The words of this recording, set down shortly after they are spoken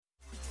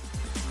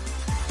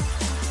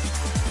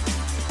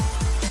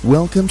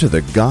Welcome to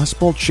the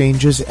Gospel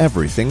Changes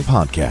Everything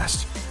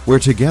podcast, where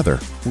together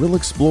we'll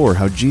explore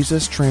how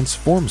Jesus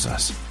transforms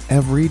us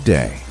every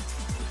day.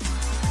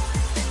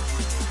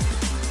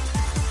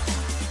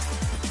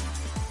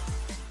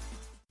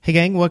 Hey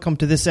gang, welcome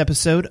to this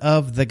episode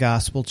of the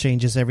Gospel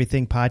Changes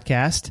Everything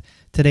podcast.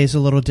 Today's a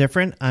little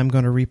different. I'm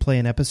going to replay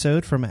an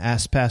episode from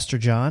Ask Pastor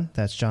John,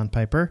 that's John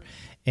Piper,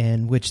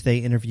 in which they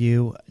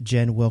interview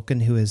Jen Wilkin,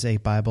 who is a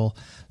Bible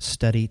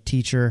study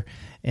teacher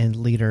and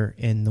leader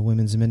in the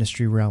women's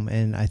ministry realm.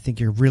 And I think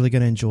you're really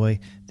going to enjoy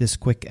this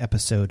quick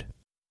episode.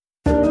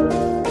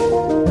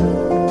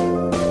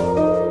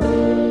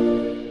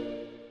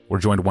 We're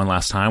joined one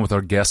last time with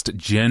our guest,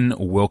 Jen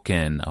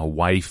Wilkin, a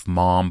wife,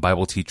 mom,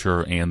 Bible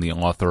teacher, and the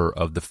author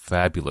of the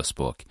fabulous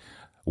book,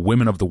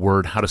 Women of the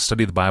Word, How to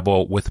Study the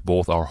Bible with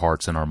Both Our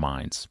Hearts and Our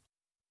Minds.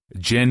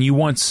 Jen, you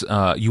once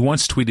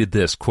tweeted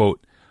this,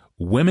 quote,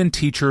 "Women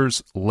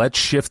teachers, let's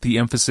shift the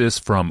emphasis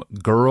from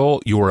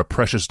girl, you're a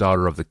precious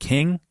daughter of the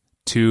king,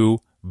 to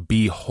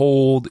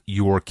behold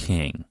your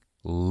king.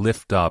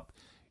 Lift up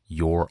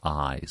your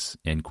eyes,"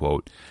 end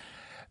quote.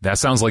 That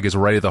sounds like it's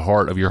right at the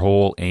heart of your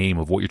whole aim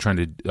of what you're trying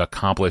to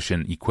accomplish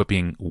in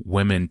equipping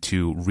women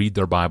to read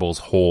their Bibles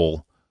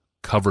whole,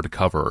 cover to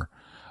cover.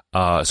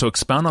 So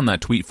expound on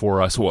that tweet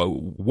for us.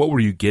 What were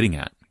you getting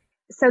at?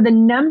 So the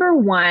number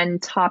one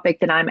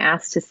topic that I'm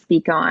asked to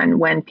speak on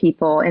when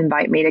people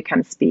invite me to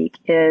come speak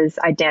is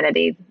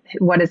identity.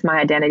 What is my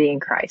identity in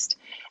Christ?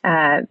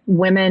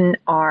 Women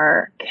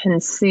are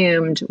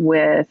consumed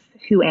with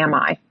who am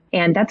I?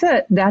 And that's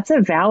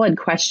a valid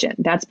question.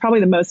 That's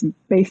probably the most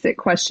basic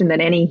question that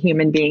any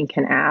human being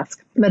can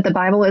ask. But the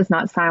Bible is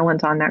not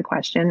silent on that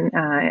question.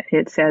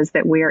 It says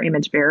that we are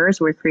image bearers.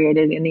 We're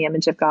created in the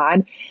image of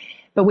God.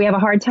 But we have a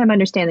hard time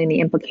understanding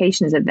the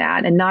implications of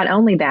that. And not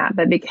only that,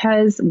 but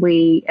because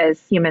we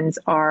as humans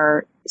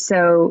are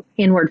so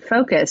inward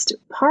focused,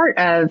 part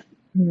of,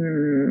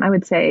 I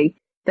would say,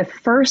 the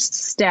first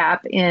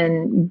step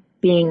in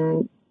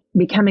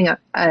becoming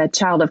a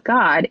child of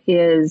God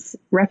is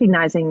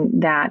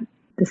recognizing that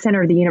the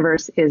center of the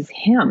universe is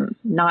Him,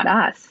 not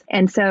us.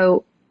 And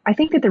so I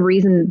think that the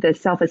reason the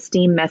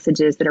self-esteem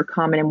messages that are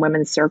common in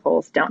women's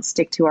circles don't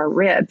stick to our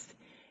ribs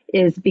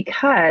is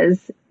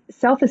because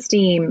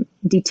self-esteem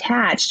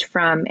detached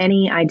from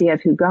any idea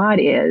of who God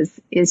is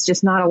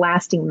just not a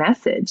lasting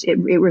message. It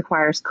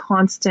requires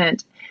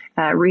constant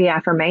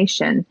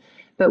reaffirmation.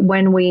 But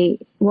what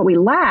we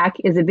lack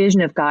is a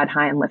vision of God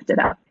high and lifted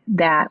up.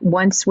 That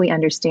once we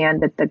understand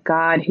that the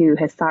God who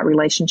has sought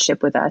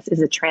relationship with us is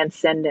a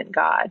transcendent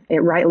God,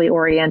 it rightly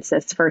orients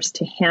us first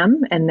to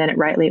Him, and then it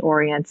rightly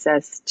orients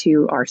us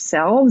to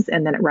ourselves,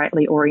 and then it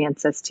rightly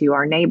orients us to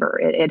our neighbor.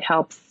 It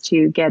helps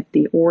to get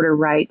the order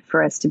right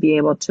for us to be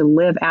able to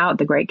live out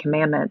the great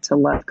commandment to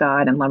love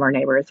God and love our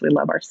neighbor as we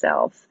love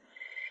ourselves.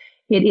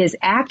 It is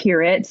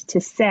accurate to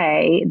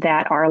say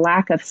that our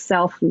lack of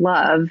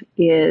self-love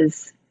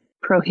is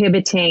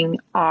prohibiting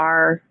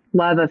our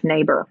love of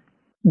neighbor.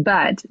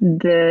 But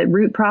the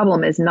root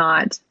problem is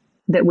not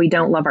that we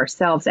don't love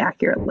ourselves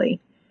accurately.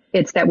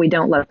 It's that we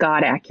don't love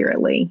God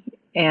accurately.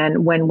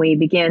 And when we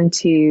begin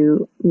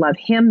to love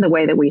Him the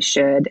way that we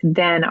should,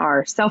 then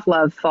our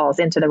self-love falls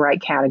into the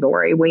right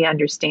category. We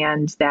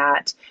understand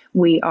that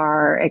we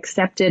are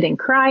accepted in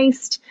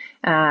Christ,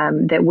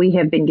 that we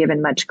have been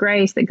given much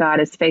grace, that God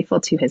is faithful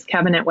to His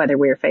covenant, whether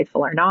we are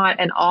faithful or not.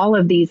 And all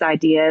of these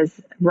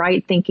ideas,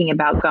 right thinking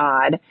about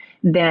God,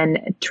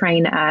 then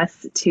train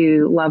us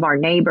to love our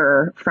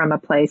neighbor from a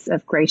place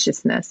of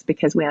graciousness,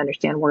 because we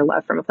understand we're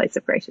loved from a place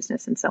of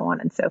graciousness, and so on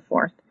and so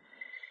forth.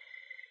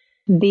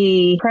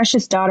 The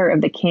precious daughter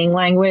of the king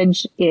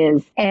language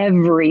is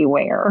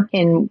everywhere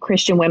in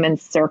Christian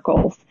women's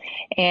circles.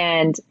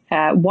 And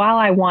while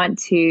I want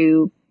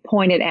to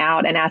point it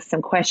out and ask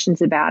some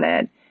questions about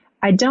it,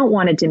 I don't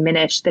want to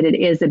diminish that it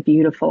is a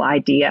beautiful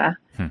idea.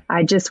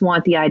 I just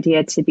want the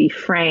idea to be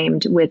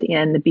framed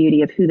within the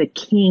beauty of who the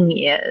king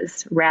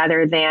is,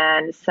 rather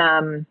than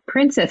some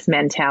princess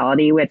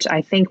mentality, which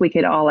I think we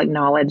could all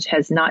acknowledge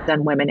has not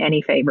done women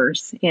any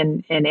favors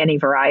in any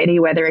variety,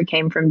 whether it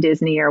came from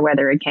Disney or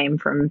whether it came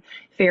from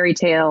fairy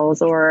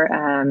tales or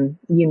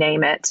you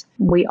name it.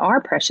 We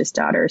are precious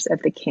daughters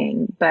of the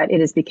king, but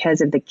it is because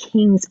of the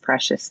king's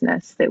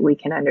preciousness that we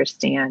can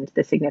understand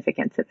the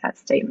significance of that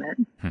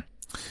statement.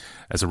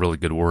 That's a really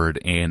good word.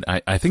 And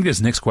I think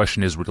this next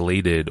question is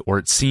related, or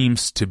it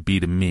seems to be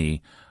to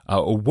me.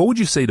 What would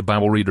you say to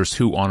Bible readers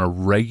who, on a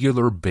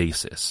regular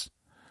basis,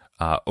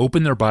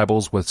 open their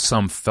Bibles with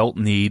some felt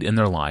need in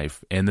their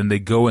life, and then they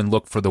go and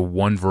look for the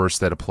one verse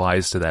that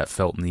applies to that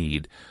felt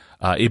need?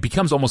 It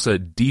becomes almost a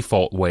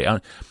default way.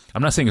 I'm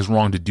not saying it's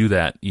wrong to do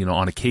that,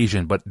 on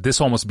occasion, but this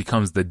almost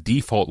becomes the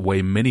default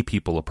way many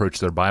people approach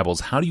their Bibles.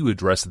 How do you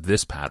address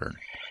this pattern?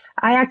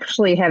 I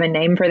actually have a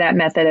name for that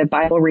method of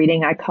Bible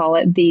reading. I call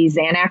it the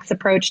Xanax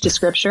approach to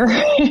Scripture.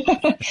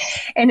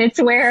 And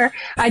it's where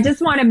I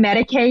just want to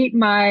medicate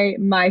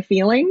my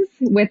feelings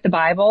with the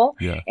Bible.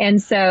 Yeah.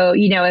 And so,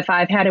 if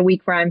I've had a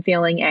week where I'm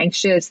feeling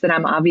anxious, then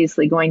I'm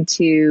obviously going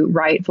to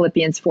write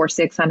Philippians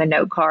 4:6 on a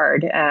note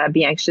card,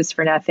 be anxious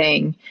for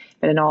nothing,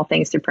 but in all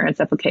things through prayer and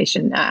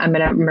supplication. I'm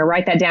going to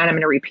write that down. I'm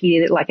going to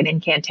repeat it like an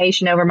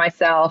incantation over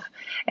myself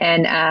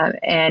and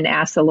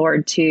ask the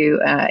Lord to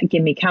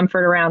give me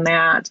comfort around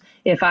that.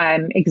 If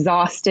I'm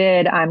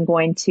exhausted, I'm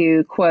going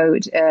to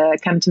quote,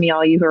 come to me,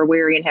 all you who are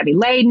weary and heavy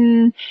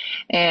laden.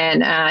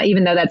 And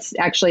even though that's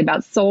actually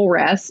about soul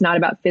rest, not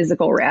about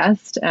physical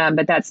rest,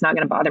 but that's not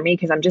going to bother me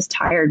because I'm just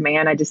tired,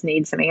 man. I just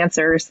need some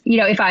answers.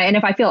 If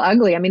I feel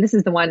ugly, I mean, this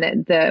is the one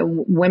that the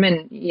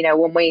women,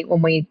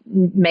 when we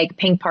make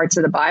pink parts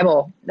of the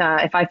Bible,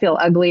 if I feel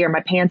ugly or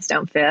my pants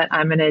don't fit,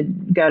 I'm going to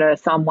go to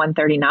Psalm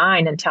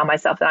 139 and tell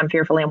myself that I'm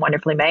fearfully and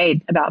wonderfully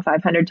made about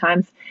 500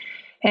 times.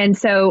 And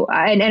so,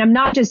 and I'm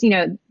not just,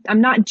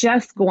 I'm not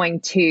just going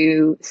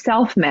to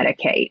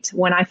self-medicate.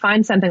 When I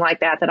find something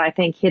like that I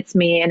think hits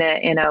me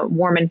in a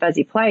warm and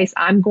fuzzy place,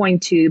 I'm going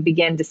to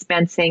begin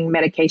dispensing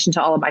medication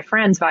to all of my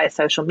friends via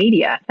social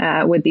media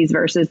with these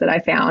verses that I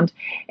found.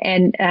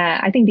 And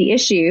I think the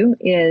issue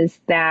is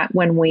that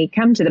when we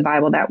come to the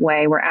Bible that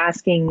way, we're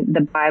asking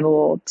the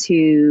Bible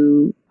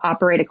to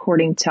operate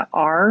according to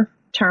our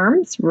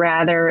terms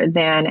rather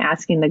than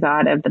asking the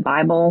God of the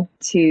Bible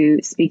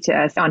to speak to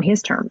us on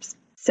his terms.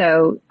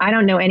 So I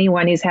don't know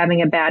anyone who's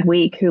having a bad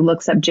week who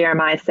looks up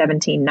Jeremiah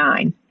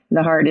 17:9.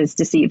 The heart is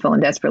deceitful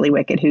and desperately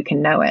wicked. Who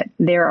can know it?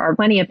 There are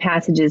plenty of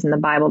passages in the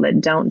Bible that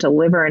don't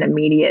deliver an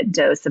immediate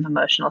dose of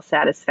emotional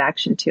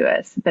satisfaction to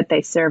us, but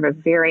they serve a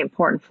very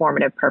important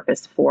formative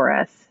purpose for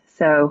us.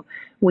 So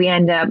we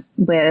end up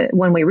with,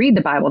 when we read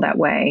the Bible that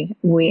way,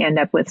 we end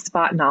up with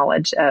spot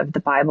knowledge of the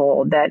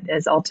Bible that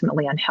is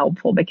ultimately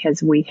unhelpful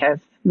because we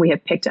have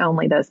picked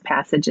only those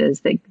passages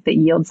that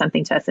yield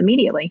something to us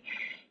immediately.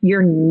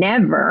 You're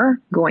never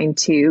going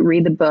to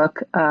read the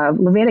book of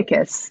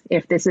Leviticus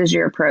if this is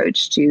your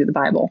approach to the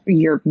Bible.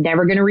 You're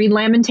never going to read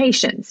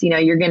Lamentations.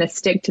 You're going to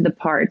stick to the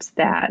parts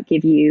that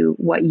give you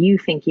what you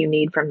think you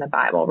need from the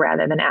Bible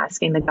rather than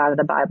asking the God of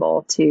the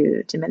Bible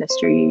to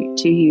minister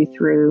to you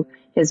through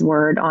his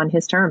word on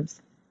his terms.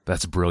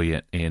 That's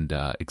brilliant and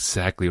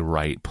exactly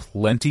right.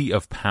 Plenty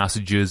of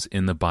passages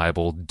in the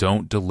Bible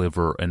don't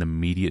deliver an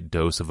immediate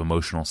dose of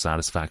emotional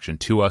satisfaction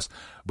to us,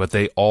 but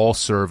they all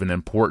serve an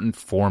important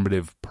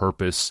formative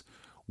purpose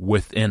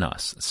within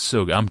us.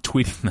 So I'm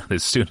tweeting that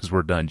as soon as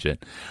we're done, Jen.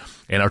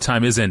 And our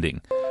time is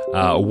ending.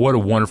 What a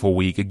wonderful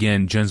week.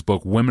 Again, Jen's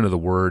book, Women of the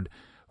Word,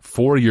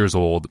 4 years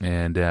old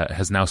and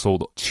has now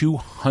sold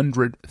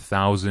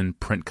 200,000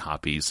 print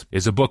copies.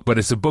 It's a book, but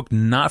it's a book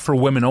not for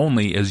women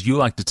only, as you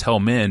like to tell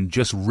men.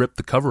 Just rip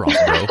the cover off,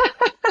 bro.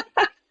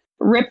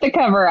 Rip the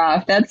cover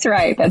off. That's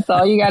right. That's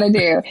all you got to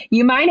do.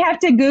 You might have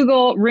to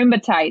Google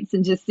Roomba tights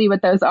and just see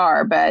what those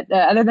are. But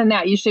other than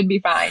that, you should be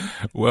fine.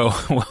 Well,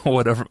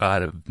 whatever.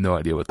 I have no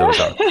idea what those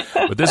are.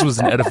 But this was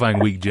an edifying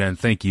week, Jen.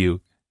 Thank you.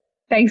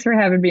 Thanks for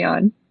having me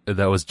on.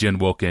 That was Jen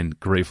Wilkin.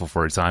 Grateful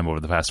for her time over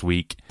the past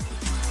week.